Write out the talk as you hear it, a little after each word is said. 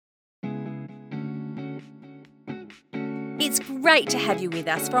It's great to have you with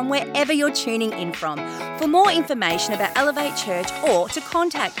us from wherever you're tuning in from. For more information about Elevate Church or to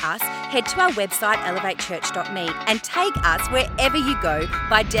contact us, head to our website elevatechurch.me and take us wherever you go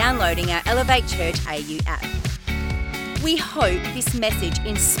by downloading our Elevate Church AU app. We hope this message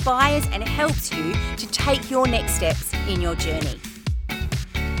inspires and helps you to take your next steps in your journey.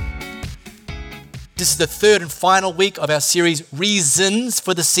 This is the third and final week of our series, Reasons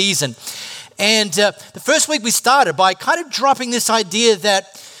for the Season. And the first week we started by kind of dropping this idea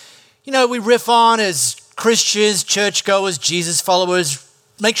that, we riff on as Christians, churchgoers, Jesus followers,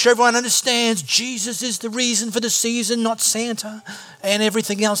 make sure everyone understands Jesus is the reason for the season, not Santa and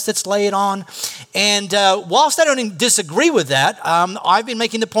everything else that's laid on. And whilst I don't disagree with that, I've been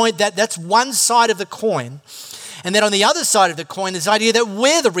making the point that that's one side of the coin. And then on the other side of the coin, this idea that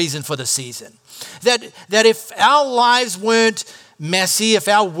we're the reason for the season. That if our lives weren't messy, if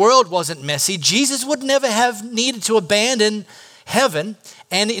our world wasn't messy, Jesus would never have needed to abandon heaven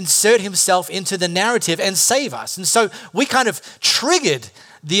and insert himself into the narrative and save us. And so we kind of triggered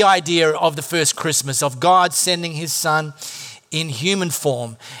the idea of the first Christmas, of God sending his son in human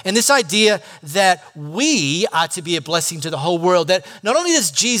form. And this idea that we are to be a blessing to the whole world, that not only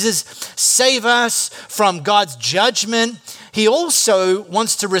does Jesus save us from God's judgment, he also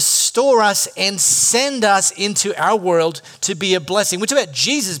wants to restore us and send us into our world to be a blessing. We're talking about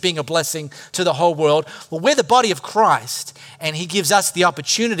Jesus being a blessing to the whole world. Well, we're the body of Christ, and he gives us the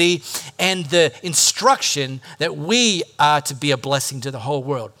opportunity and the instruction that we are to be a blessing to the whole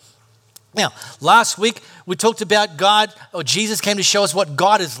world. Now, last week, we talked about Jesus came to show us what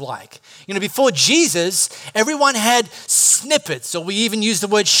God is like. Before Jesus, everyone had snippets, or we even used the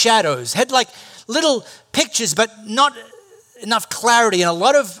word shadows, had like little pictures, but not enough clarity, and a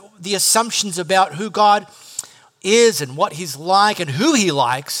lot of the assumptions about who God is and what he's like and who he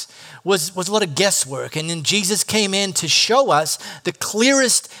likes was a lot of guesswork. And then Jesus came in to show us the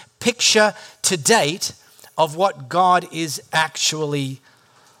clearest picture to date of what God is actually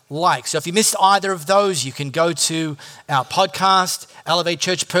like. So if you missed either of those, you can go to our podcast, Elevate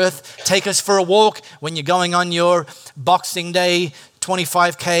Church Perth. Take us for a walk when you're going on your Boxing Day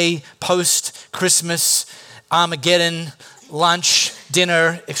 25K post-Christmas Armageddon lunch,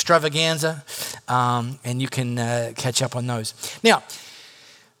 dinner, extravaganza, and you can catch up on those. Now,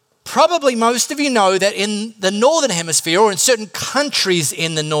 probably most of you know that in the Northern Hemisphere, or in certain countries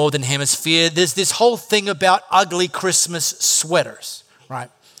in the Northern Hemisphere, there's this whole thing about ugly Christmas sweaters, right?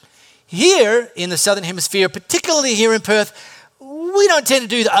 Here in the Southern Hemisphere, particularly here in Perth, we don't tend to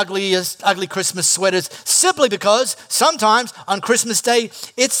do the ugly Christmas sweaters simply because sometimes on Christmas Day,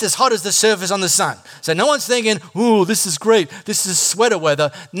 it's as hot as the surface on the sun. So no one's thinking, ooh, this is great. This is sweater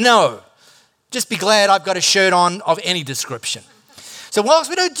weather. No, just be glad I've got a shirt on of any description. So whilst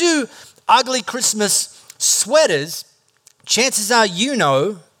we don't do ugly Christmas sweaters, chances are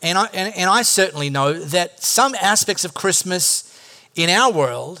and I certainly know that some aspects of Christmas in our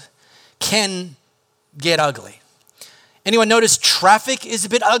world can get ugly. Anyone notice traffic is a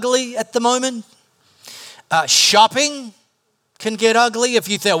bit ugly at the moment? Shopping can get ugly. If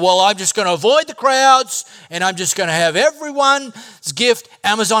you think, well, I'm just going to avoid the crowds and I'm just going to have everyone's gift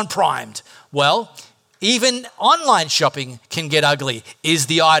Amazon primed. Well, even online shopping can get ugly. Is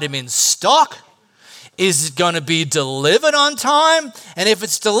the item in stock? Is it going to be delivered on time? And if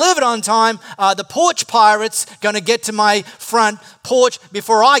it's delivered on time, the porch pirate's going to get to my front porch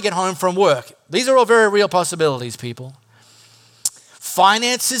before I get home from work. These are all very real possibilities, people.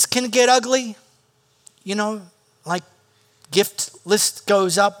 Finances can get ugly, like gift list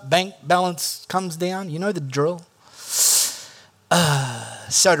goes up, bank balance comes down, the drill.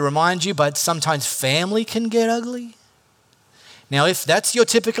 So to remind you, but sometimes family can get ugly. Now, if that's your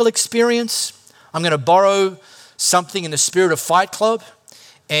typical experience, I'm going to borrow something in the spirit of Fight Club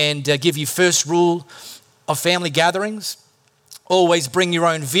and give you first rule of family gatherings. Always bring your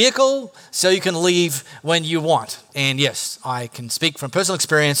own vehicle so you can leave when you want. And yes, I can speak from personal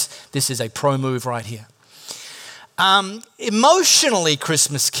experience. This is a pro move right here. Emotionally,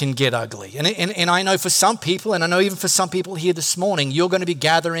 Christmas can get ugly. And I know for some people, and I know even for some people here this morning, you're going to be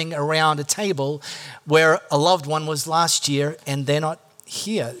gathering around a table where a loved one was last year and they're not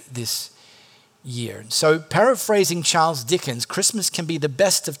here this year. So paraphrasing Charles Dickens, Christmas can be the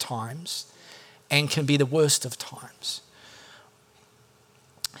best of times and can be the worst of times.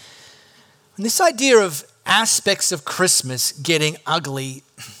 And this idea of aspects of Christmas getting ugly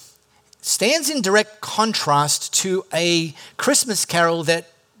stands in direct contrast to a Christmas carol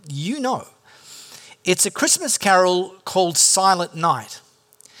that you know. It's a Christmas carol called Silent Night.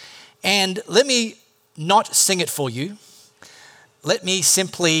 And let me not sing it for you. Let me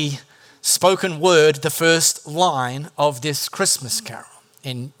simply spoken word, the first line of this Christmas carol.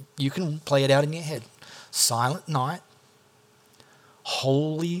 And you can play it out in your head. Silent night,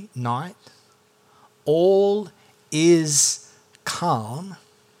 holy night, all is calm,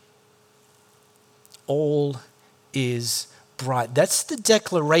 all is bright. That's the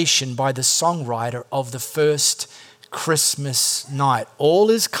declaration by the songwriter of the first Christmas night. All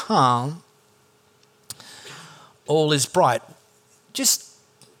is calm, all is bright. Just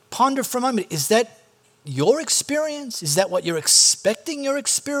ponder for a moment. Is that your experience? Is that what you're expecting your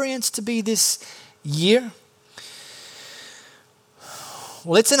experience to be this year?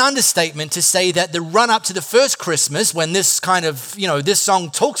 Well, it's an understatement to say that the run up to the first Christmas, when this kind of, this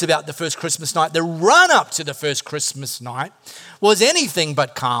song talks about the first Christmas night, the run up to the first Christmas night was anything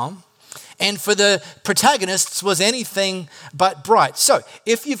but calm. And for the protagonists was anything but bright. So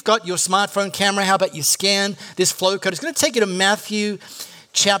if you've got your smartphone camera, how about you scan this flow code? It's going to take you to Matthew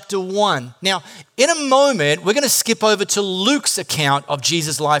chapter 1. Now, in a moment, we're going to skip over to Luke's account of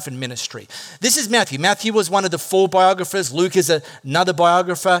Jesus' life and ministry. This is Matthew. Matthew was one of the 4 biographers. Luke is another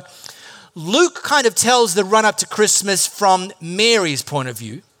biographer. Luke kind of tells the run up to Christmas from Mary's point of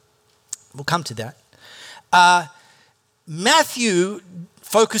view. We'll come to that. Matthew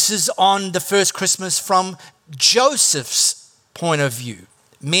focuses on the first Christmas from Joseph's point of view.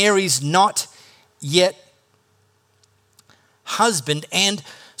 Mary's not yet husband. And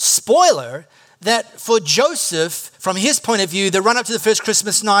spoiler, that for Joseph, from his point of view, the run up to the first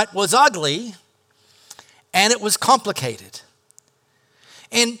Christmas night was ugly and it was complicated.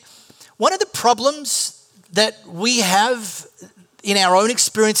 And one of the problems that we have in our own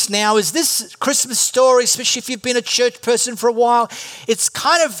experience now is this Christmas story, especially if you've been a church person for a while, it's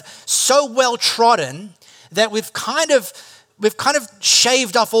kind of so well trodden that we've kind of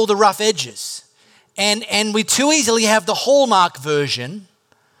shaved off all the rough edges. And we too easily have the Hallmark version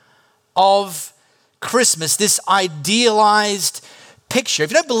of Christmas, this idealized picture.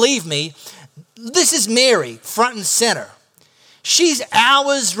 If you don't believe me, this is Mary, front and center. She's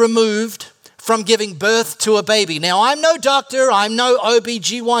hours removed from giving birth to a baby. Now, I'm no doctor, I'm no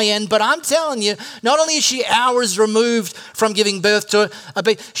OBGYN, but I'm telling you, not only is she hours removed from giving birth to a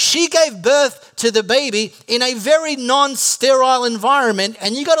baby, she gave birth to the baby in a very non-sterile environment,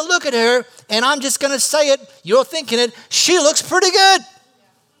 and you got to look at her, and I'm just going to say it, you're thinking it, she looks pretty good.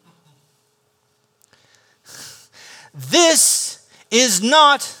 This is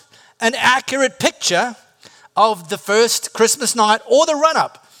not an accurate picture of the first Christmas night or the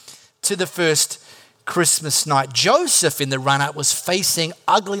run-up to the first Christmas night. Joseph in the run-up was facing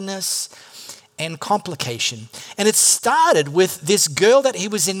ugliness and complication. And it started with this girl that he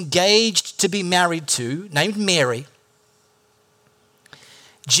was engaged to be married to, named Mary,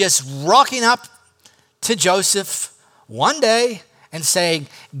 just rocking up to Joseph one day and saying,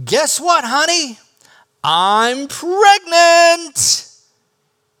 "Guess what, honey? I'm pregnant."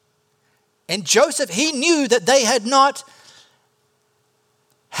 And Joseph, he knew that they had not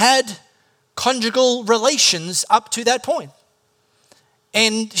had conjugal relations up to that point.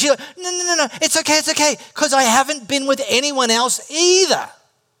 And she's like, no, it's okay, because I haven't been with anyone else either.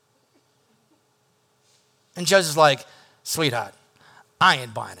 And Joseph's like, "Sweetheart, I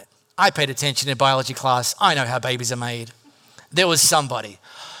ain't buying it. I paid attention in biology class. I know how babies are made. There was somebody."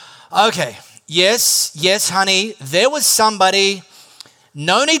 Okay, yes, honey, there was somebody.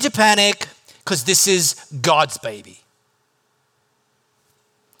 No need to panic, because this is God's baby.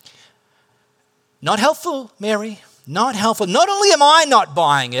 Not helpful, Mary. Not helpful. Not only am I not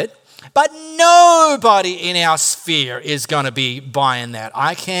buying it, but nobody in our sphere is going to be buying that.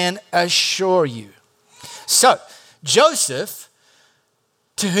 I can assure you. So, Joseph,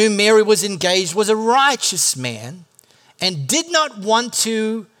 to whom Mary was engaged, was a righteous man and did not want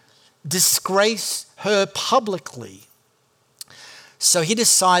to disgrace her publicly. So he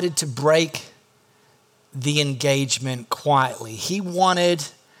decided to break the engagement quietly. He wanted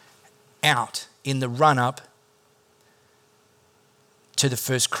out in the run-up to the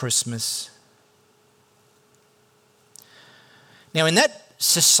first Christmas. Now, in that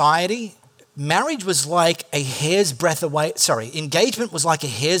society, marriage was like a hair's breadth away. Engagement was like a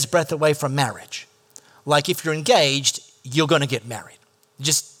hair's breadth away from marriage. Like if you're engaged, you're going to get married.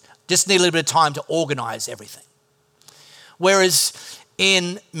 Just need a little bit of time to organize everything. Whereas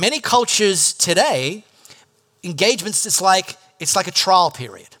in many cultures today, engagements, it's like a trial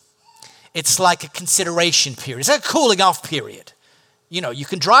period. It's like a consideration period. It's like a cooling off period. You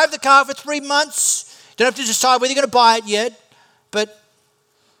can drive the car for 3 months. You don't have to decide whether you're going to buy it yet.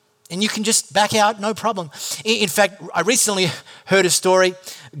 And you can just back out, no problem. In fact, I recently heard a story,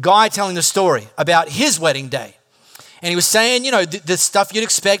 a guy telling the story about his wedding day. And he was saying, the stuff you'd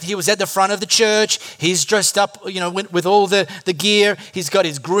expect. He was at the front of the church. He's dressed up, with all the gear. He's got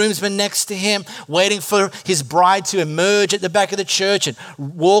his groomsmen next to him, waiting for his bride to emerge at the back of the church and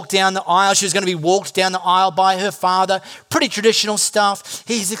walk down the aisle. She was going to be walked down the aisle by her father. Pretty traditional stuff.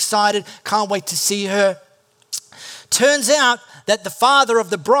 He's excited. Can't wait to see her. Turns out that the father of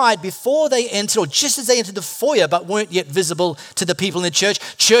the bride, before they entered, or just as they entered the foyer, but weren't yet visible to the people in the church.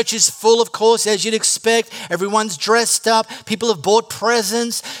 Church is full, of course, as you'd expect. Everyone's dressed up. People have bought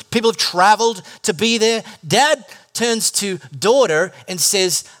presents. People have traveled to be there. Dad turns to daughter and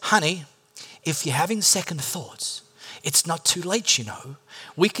says, honey, if you're having second thoughts, it's not too late,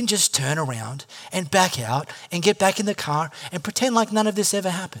 We can just turn around and back out and get back in the car and pretend like none of this ever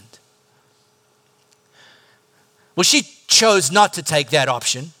happened. Well, she chose not to take that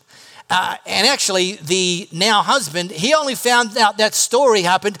option. And actually, the now husband, he only found out that story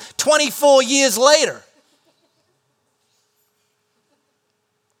happened 24 years later.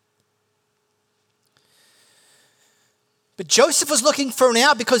 But Joseph was looking for an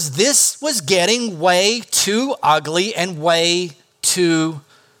out because this was getting way too ugly and way too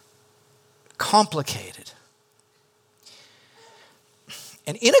complicated.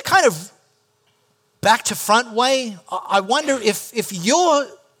 And in a kind of back to front way, I wonder if your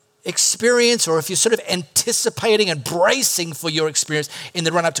experience, or if you're sort of anticipating and bracing for your experience in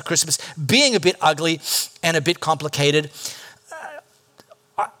the run up to Christmas being a bit ugly and a bit complicated,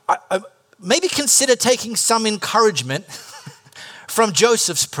 maybe consider taking some encouragement from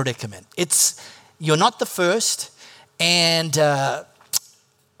Joseph's predicament. You're not the first, and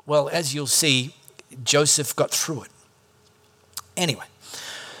as you'll see, Joseph got through it. Anyway.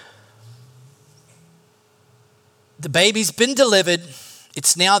 The baby's been delivered.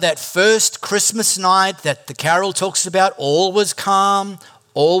 It's now that first Christmas night that the carol talks about. All was calm,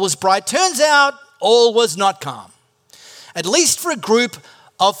 all was bright. Turns out all was not calm. At least for a group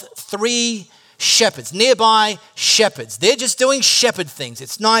of 3 shepherds, nearby shepherds. They're just doing shepherd things.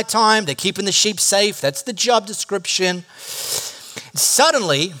 It's nighttime. They're keeping the sheep safe. That's the job description.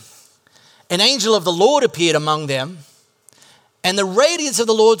 Suddenly, an angel of the Lord appeared among them, and the radiance of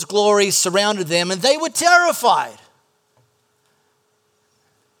the Lord's glory surrounded them, and they were terrified.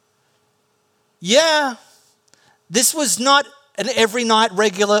 Yeah, this was not an every night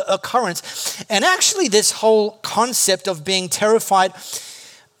regular occurrence. And actually, this whole concept of being terrified,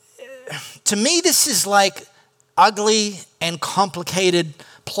 to me, this is like ugly and complicated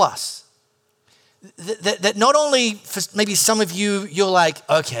plus. That not only for maybe some of you, you're like,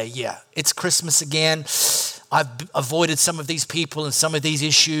 okay, yeah, it's Christmas again. I've avoided some of these people and some of these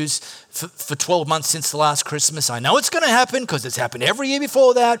issues for 12 months since the last Christmas. I know it's going to happen because it's happened every year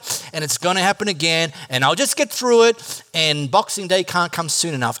before that, and it's going to happen again, and I'll just get through it, and Boxing Day can't come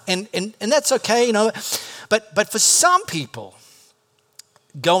soon enough. And that's okay, But for some people,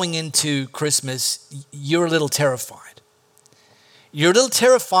 going into Christmas, you're a little terrified. You're a little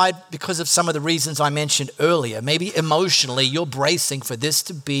terrified because of some of the reasons I mentioned earlier. Maybe emotionally, you're bracing for this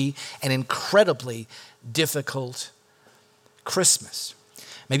to be an incredibly difficult Christmas.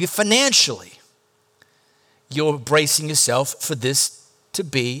 Maybe financially, you're bracing yourself for this to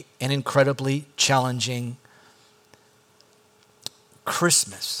be an incredibly challenging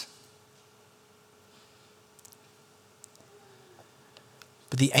Christmas.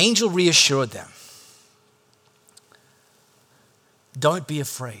 But the angel reassured them, don't be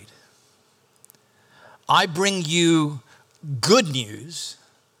afraid. I bring you good news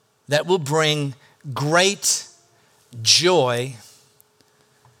that will bring great joy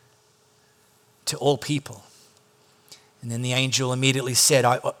to all people. And then the angel immediately said,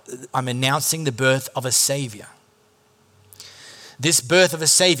 I'm announcing the birth of a Savior. This birth of a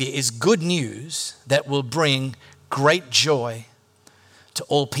Savior is good news that will bring great joy to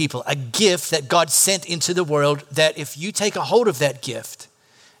all people. A gift that God sent into the world that if you take a hold of that gift,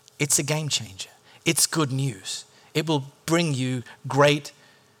 it's a game changer. It's good news. It will bring you great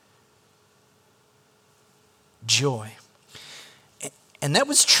joy. And that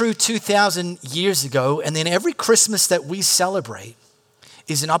was true 2,000 years ago. And then every Christmas that we celebrate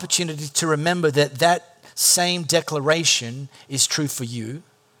is an opportunity to remember that that same declaration is true for you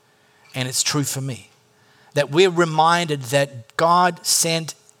and it's true for me. That we're reminded that God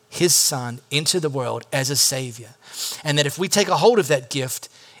sent his son into the world as a savior. And that if we take a hold of that gift,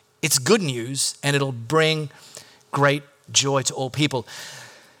 it's good news and it'll bring great joy to all people.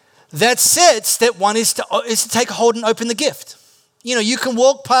 That said, step one is to take a hold and open the gift. You can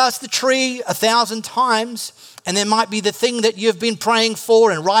walk past the tree 1,000 times and there might be the thing that you've been praying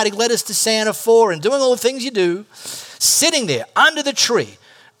for and writing letters to Santa for and doing all the things you do, sitting there under the tree,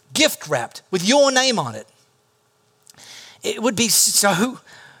 gift wrapped with your name on it. It would be so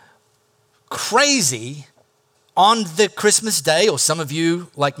crazy on the Christmas day, or some of you,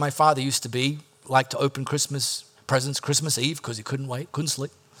 like my father used to be, like to open Christmas presents Christmas Eve because he couldn't wait, couldn't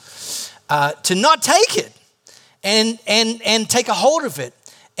sleep, to not take it and take a hold of it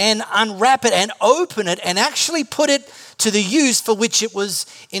and unwrap it and open it and actually put it to the use for which it was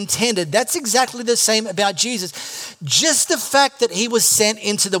intended. That's exactly the same about Jesus. Just the fact that he was sent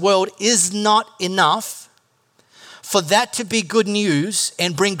into the world is not enough for that to be good news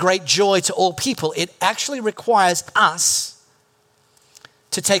and bring great joy to all people. It actually requires us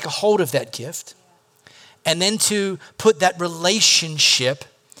to take a hold of that gift and then to put that relationship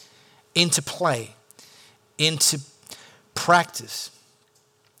into play, into practice.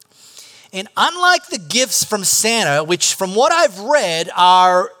 And unlike the gifts from Santa, which from what I've read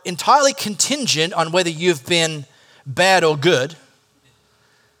are entirely contingent on whether you've been bad or good,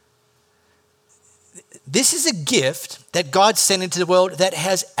 this is a gift that God sent into the world that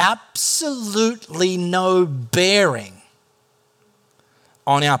has absolutely no bearing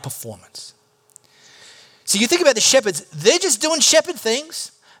on our performance. So you think about the shepherds, they're just doing shepherd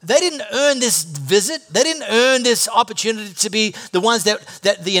things. They didn't earn this visit. They didn't earn this opportunity to be the ones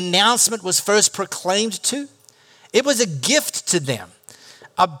that the announcement was first proclaimed to. It was a gift to them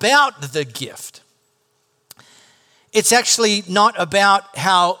about the gift. It's actually not about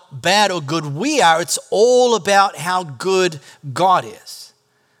how bad or good we are. It's all about how good God is.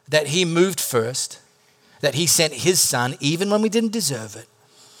 That he moved first, that he sent his son even when we didn't deserve it.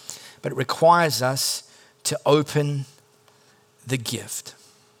 But it requires us to open the gift.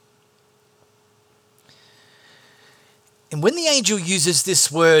 And when the angel uses this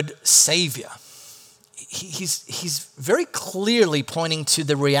word Savior, he's very clearly pointing to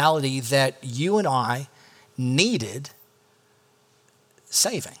the reality that you and I needed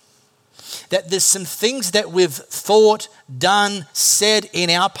saving. That there's some things that we've thought, done, said in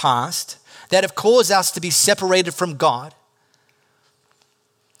our past that have caused us to be separated from God.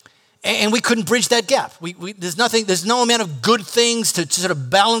 And we couldn't bridge that gap. There's no amount of good things to sort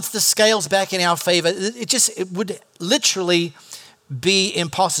of balance the scales back in our favor. It would literally be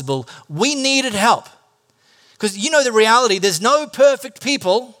impossible. We needed help. Because you know the reality, there's no perfect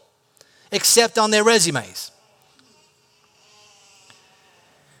people except on their resumes.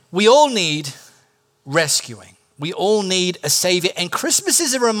 We all need rescuing. We all need a savior. And Christmas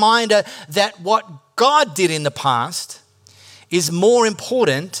is a reminder that what God did in the past is more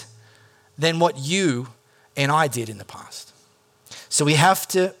important than what you and I did in the past. So we have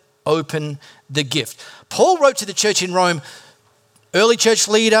to open the gift. Paul wrote to the church in Rome, early church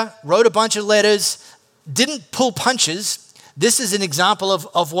leader, wrote a bunch of letters, didn't pull punches. This is an example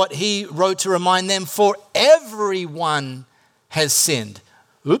of what he wrote to remind them, for everyone has sinned.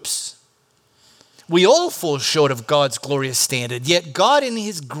 Oops. We all fall short of God's glorious standard, yet God in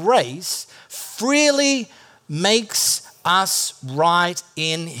his grace freely makes us right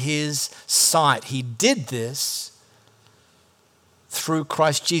in his sight. He did this through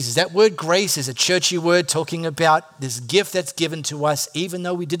Christ Jesus. That word grace is a churchy word talking about this gift that's given to us even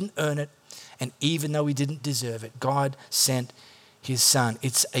though we didn't earn it and even though we didn't deserve it. God sent his son.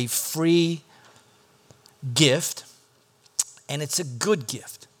 It's a free gift and it's a good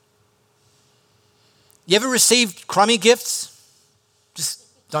gift. You ever received crummy gifts? Just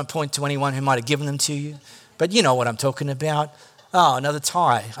don't point to anyone who might have given them to you. But you know what I'm talking about. Oh, another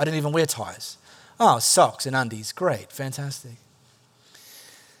tie. I didn't even wear ties. Oh, socks and undies. Great. Fantastic.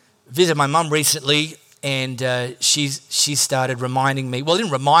 Visited my mum recently and she started reminding me. Well, it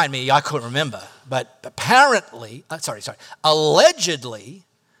didn't remind me. I couldn't remember. But apparently, allegedly,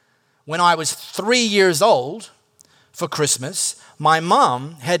 when I was 3 years old for Christmas, my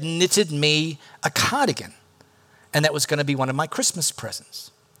mum had knitted me a cardigan. And that was going to be one of my Christmas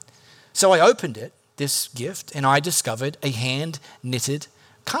presents. So I opened it, this gift, and I discovered a hand-knitted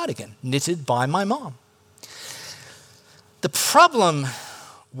cardigan, knitted by my mom. The problem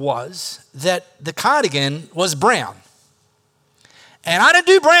was that the cardigan was brown. And I didn't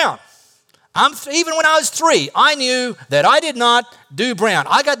do brown. Even when I was 3, I knew that I did not do brown.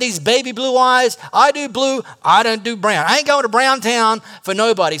 I got these baby blue eyes. I do blue. I don't do brown. I ain't going to Brown Town for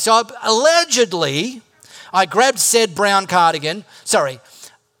nobody. So allegedly, I grabbed said brown cardigan.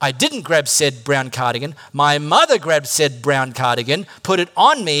 I didn't grab said brown cardigan. My mother grabbed said brown cardigan, put it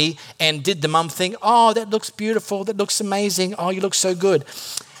on me, and did the mum thing. Oh, that looks beautiful. That looks amazing. Oh, you look so good.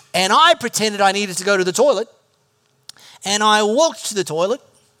 And I pretended I needed to go to the toilet. And I walked to the toilet,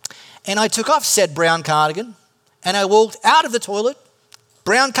 and I took off said brown cardigan, and I walked out of the toilet,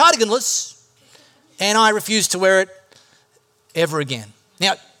 brown cardiganless, and I refused to wear it ever again.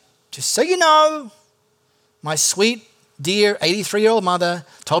 Now, just so you know, my sweet dear 83-year-old mother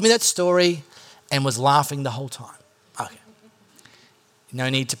told me that story and was laughing the whole time. Okay. No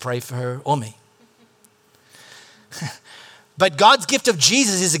need to pray for her or me. But God's gift of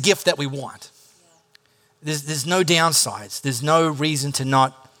Jesus is a gift that we want. There's no downsides. There's no reason to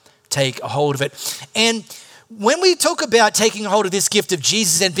not take a hold of it. And when we talk about taking a hold of this gift of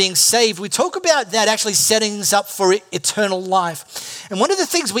Jesus and being saved, we talk about that actually setting us up for eternal life. And one of the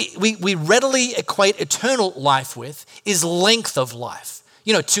things we readily equate eternal life with is length of life,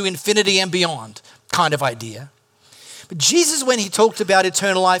 to infinity and beyond kind of idea. But Jesus, when he talked about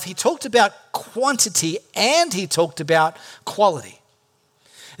eternal life, he talked about quantity and he talked about quality.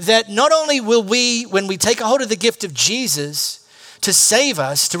 That not only will we, when we take a hold of the gift of Jesus to save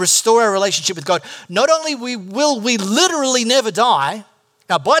us, to restore our relationship with God, not only will we literally never die,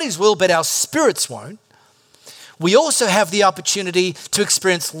 our bodies will, but our spirits won't. We also have the opportunity to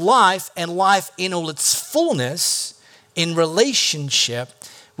experience life and life in all its fullness in relationship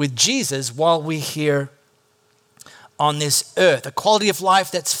with Jesus while we're here on this earth. A quality of life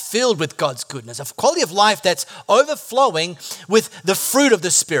that's filled with God's goodness, a quality of life that's overflowing with the fruit of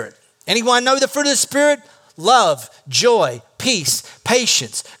the Spirit. Anyone know the fruit of the Spirit? Love, joy, peace,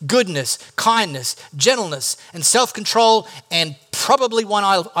 patience, goodness, kindness, gentleness, and self-control, and probably one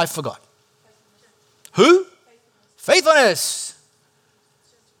I forgot. Who? Faithfulness.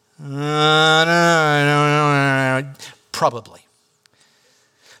 No. Probably.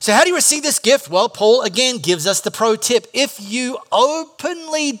 So how do you receive this gift? Well, Paul again gives us the pro tip. If you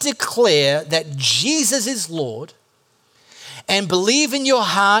openly declare that Jesus is Lord and believe in your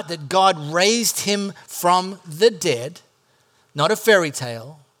heart that God raised him from the dead, not a fairy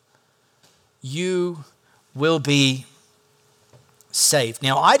tale, you will be saved.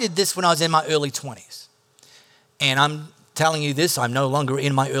 Now, I did this when I was in my early 20s. And I'm telling you this, I'm no longer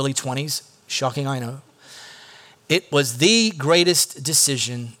in my early 20s. Shocking, I know. It was the greatest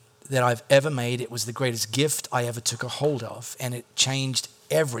decision that I've ever made. It was the greatest gift I ever took a hold of. And it changed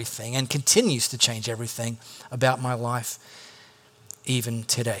everything and continues to change everything about my life even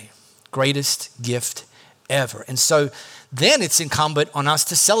today. Greatest gift ever. And so then it's incumbent on us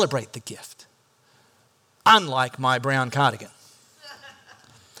to celebrate the gift. Unlike my brown cardigan.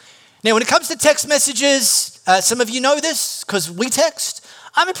 Now, when it comes to text messages, some of you know this because we text.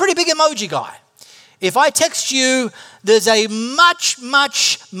 I'm a pretty big emoji guy. If I text you, there's a much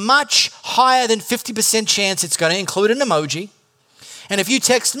higher than 50% chance it's going to include an emoji. And if you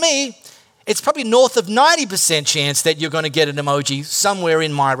text me, it's probably north of 90% chance that you're going to get an emoji somewhere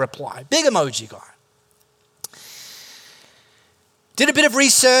in my reply. Big emoji guy. Did a bit of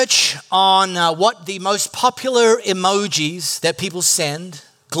research on what the most popular emojis that people send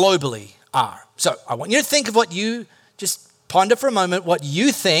globally are. So I want you to think of what you, just ponder for a moment, what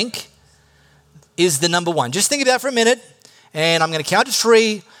you think is the number one. Just think about that for a minute, and I'm going to count to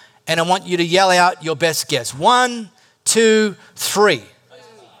 3, and I want you to yell out your best guess. 1, 2, 3.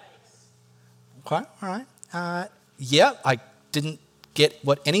 Okay, all right. Yeah, I didn't get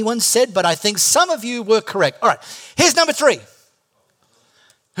what anyone said, but I think some of you were correct. All right, here's number 3.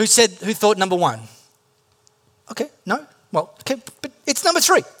 Who thought number 1? Okay, no? Well, okay, but it's number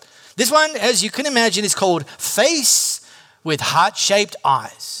 3. This one, as you can imagine, is called face with heart-shaped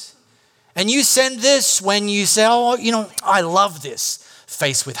eyes. And you send this when you say, oh, I love this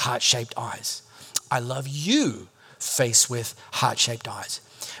face with heart-shaped eyes. I love you, face with heart-shaped eyes.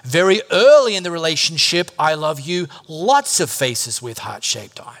 Very early in the relationship, I love you, lots of faces with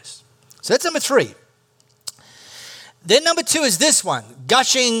heart-shaped eyes. So that's number 3. Then number 2 is this one,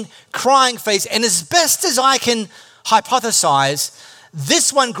 gushing, crying face. And as best as I can hypothesize,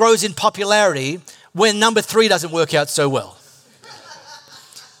 this one grows in popularity when number 3 doesn't work out so well.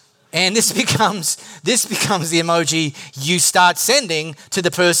 And this becomes the emoji you start sending to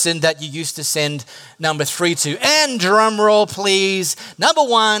the person that you used to send number 3 to. And drum roll, please. Number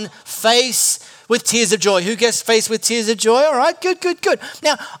 1, face with tears of joy. Who guessed face with tears of joy? All right, good.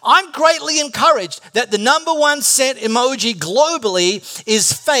 Now, I'm greatly encouraged that the number 1 sent emoji globally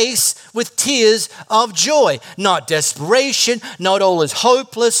is face with tears of joy. Not desperation, not all is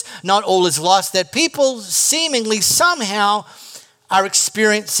hopeless, not all is lost. That people seemingly somehow are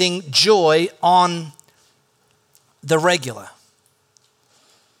experiencing joy on the regular.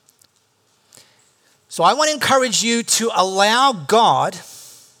 So I want to encourage you to allow God,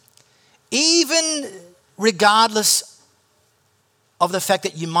 even regardless of the fact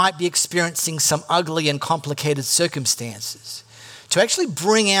that you might be experiencing some ugly and complicated circumstances, to actually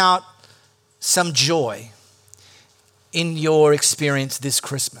bring out some joy in your experience this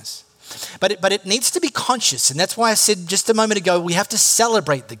Christmas. But it needs to be conscious, and that's why I said just a moment ago, we have to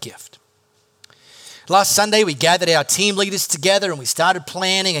celebrate the gift. Last Sunday, we gathered our team leaders together and we started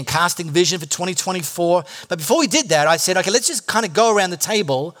planning and casting vision for 2024. But before we did that, I said, okay, let's just kind of go around the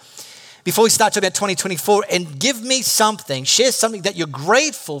table before we start talking about 2024 and give me something, share something that you're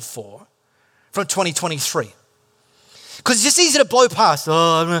grateful for from 2023. Because it's just easy to blow past.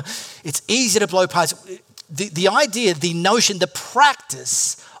 It's easy to blow past. The idea, the notion, the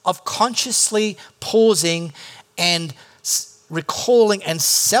practice of consciously pausing and recalling and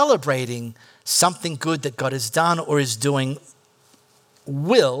celebrating something good that God has done or is doing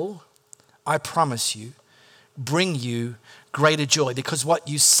will, I promise you, bring you greater joy, because what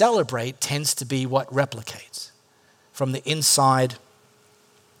you celebrate tends to be what replicates from the inside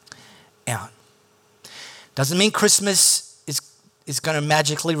out. Doesn't mean Christmas is going to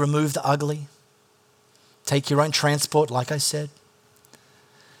magically remove the ugly. Take your own transport, like I said.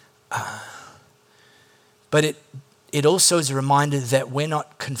 But it also is a reminder that we're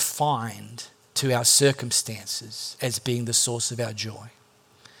not confined to our circumstances as being the source of our joy.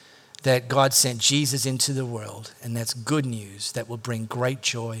 That God sent Jesus into the world, and that's good news that will bring great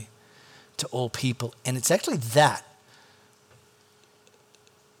joy to all people. And it's actually that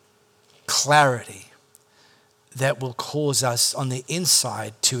clarity that will cause us on the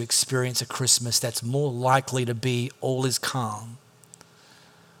inside to experience a Christmas that's more likely to be all is calm,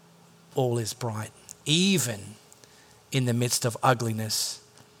 all is bright, even in the midst of ugliness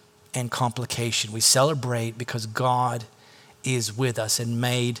and complication. We celebrate because God is with us and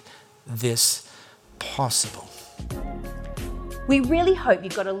made this possible. We really hope you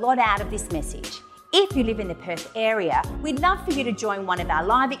got a lot out of this message. If you live in the Perth area, we'd love for you to join one of our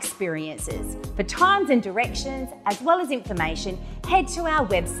live experiences. For times and directions, as well as information, head to our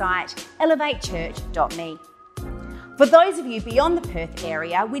website, elevatechurch.me. For those of you beyond the Perth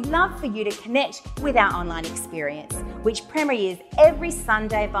area, we'd love for you to connect with our online experience, which premieres every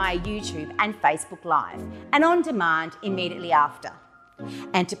Sunday via YouTube and Facebook Live, and on demand immediately after.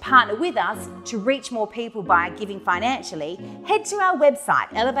 And to partner with us to reach more people by giving financially, head to our website,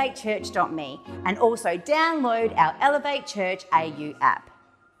 elevatechurch.me, and also download our Elevate Church AU app.